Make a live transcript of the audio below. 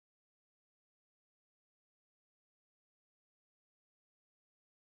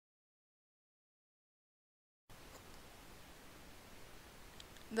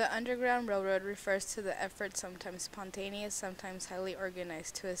The Underground Railroad refers to the effort, sometimes spontaneous, sometimes highly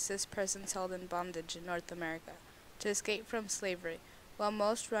organized, to assist persons held in bondage in North America to escape from slavery. While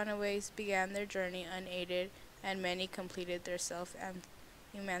most runaways began their journey unaided, and many completed their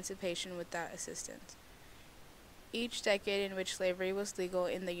self-emancipation without assistance. Each decade in which slavery was legal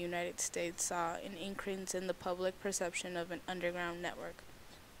in the United States saw an increase in the public perception of an underground network,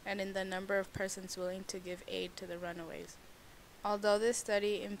 and in the number of persons willing to give aid to the runaways. Although this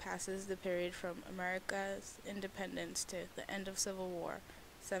study encompasses the period from America's independence to the end of Civil War,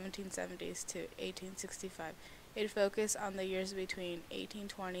 1770s to 1865, it focused on the years between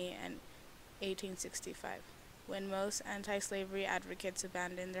 1820 and 1865, when most anti-slavery advocates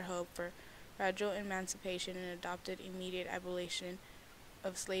abandoned their hope for gradual emancipation and adopted immediate abolition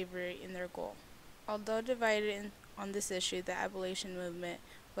of slavery in their goal. Although divided on this issue, the abolition movement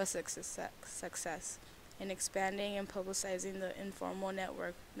was a success in expanding and publicizing the informal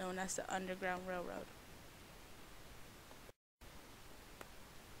network known as the Underground Railroad.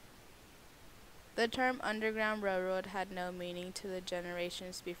 The term Underground Railroad had no meaning to the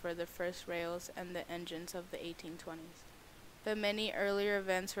generations before the first rails and the engines of the 1820s, but many earlier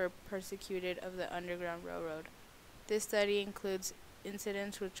events were persecuted of the Underground Railroad. This study includes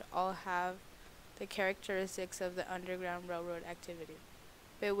incidents which all have the characteristics of the Underground Railroad activity,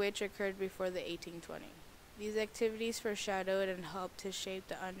 but which occurred before the 1820s. These activities foreshadowed and helped to shape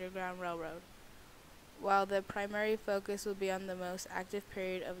the Underground Railroad. While the primary focus will be on the most active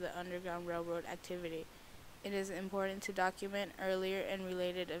period of the Underground Railroad activity, it is important to document earlier and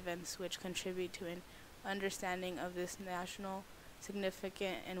related events which contribute to an understanding of this national,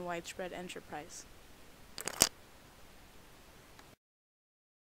 significant, and widespread enterprise.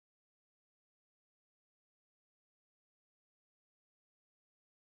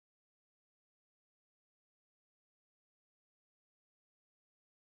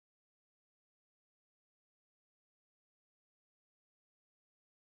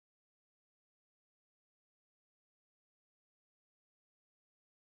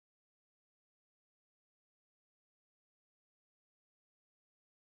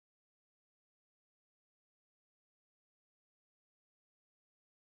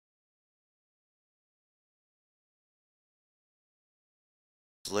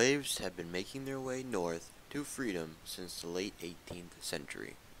 Slaves had been making their way north to freedom since the late 18th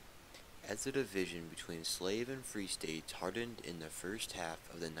century. As the division between slave and free states hardened in the first half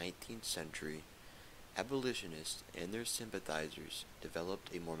of the 19th century, abolitionists and their sympathizers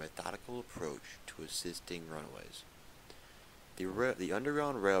developed a more methodical approach to assisting runaways. The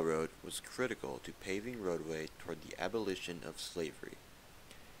Underground Railroad was critical to paving roadway toward the abolition of slavery.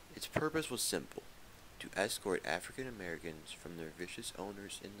 Its purpose was simple: to escort African Americans from their vicious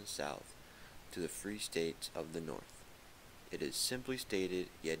owners in the South to the free states of the North. It is simply stated,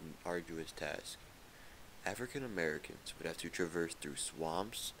 yet an arduous task. African Americans would have to traverse through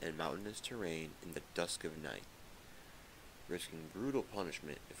swamps and mountainous terrain in the dusk of night, risking brutal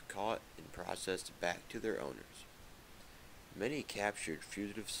punishment if caught and processed back to their owners. Many captured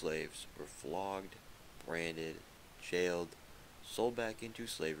fugitive slaves were flogged, branded, jailed, sold back into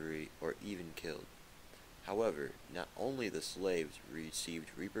slavery, or even killed. However, not only the slaves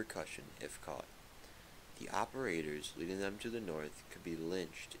received repercussion if caught. The operators leading them to the north could be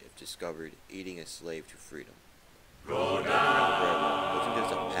lynched if discovered aiding a slave to freedom. Go down, wasn't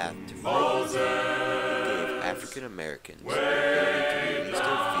just a path to freedom. It gave African Americans the ability to release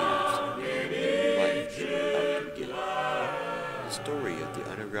their fears and live life they were about to begin. The story of the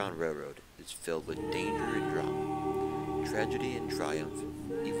Underground Railroad is filled with danger and drama, tragedy and triumph,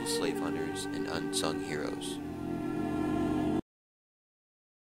 evil slave hunters, and unsung heroes.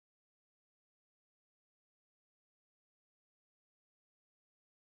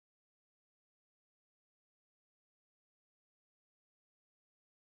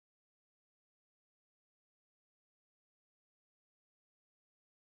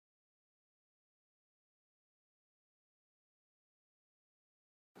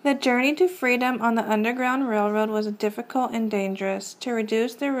 The journey to freedom on the Underground Railroad was difficult and dangerous. To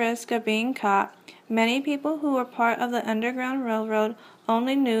reduce the risk of being caught, many people who were part of the Underground Railroad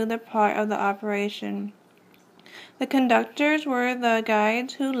only knew the part of the operation. The conductors were the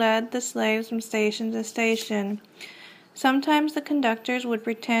guides who led the slaves from station to station. Sometimes the conductors would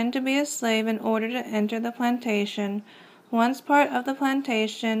pretend to be a slave in order to enter the plantation. Once part of the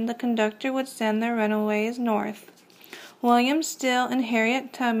plantation, the conductor would send the runaways north. William Still and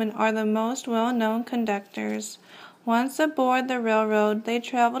Harriet Tubman are the most well-known conductors. Once aboard the railroad, they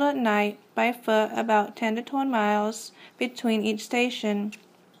traveled at night by foot about 10 to 12 miles between each station.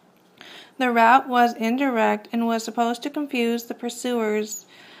 The route was indirect and was supposed to confuse the pursuers.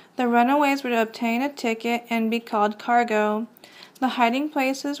 The runaways were to obtain a ticket and be called cargo. The hiding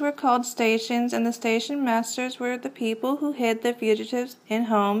places were called stations, and the station masters were the people who hid the fugitives in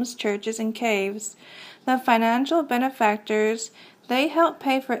homes, churches, and caves. The financial benefactors, they helped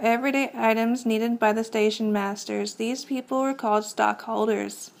pay for everyday items needed by the station masters. These people were called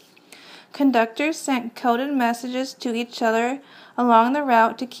stockholders. Conductors sent coded messages to each other along the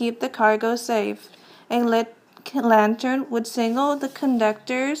route to keep the cargo safe. A lit lantern would signal the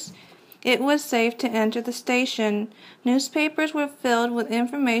conductors it was safe to enter the station. Newspapers were filled with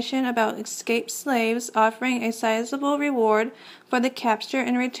information about escaped slaves, offering a sizable reward for the capture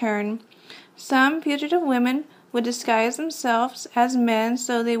and return. Some fugitive women would disguise themselves as men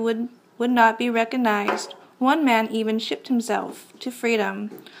so they would not be recognized. One man even shipped himself to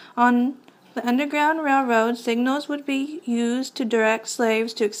freedom. On the Underground Railroad, signals would be used to direct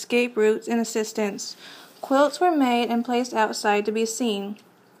slaves to escape routes and assistance. Quilts were made and placed outside to be seen.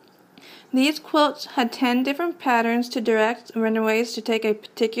 These quilts had 10 different patterns to direct runaways to take a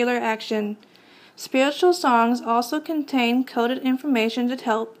particular action. Spiritual songs also contain coded information to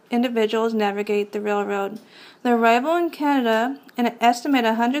help individuals navigate the railroad. The arrival in Canada, an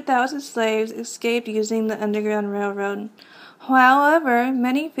estimated 100,000 slaves escaped using the Underground Railroad. However,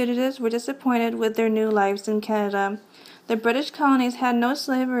 many fugitives were disappointed with their new lives in Canada. The British colonies had no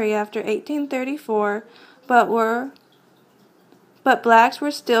slavery after 1834, but blacks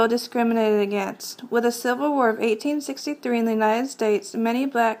were still discriminated against. With the Civil War of 1863 in the United States, many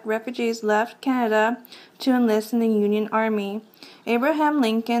black refugees left Canada to enlist in the Union Army. Abraham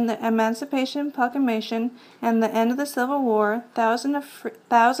Lincoln, the Emancipation Proclamation, and the end of the Civil War,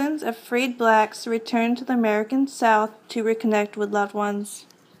 thousands of freed blacks returned to the American South to reconnect with loved ones.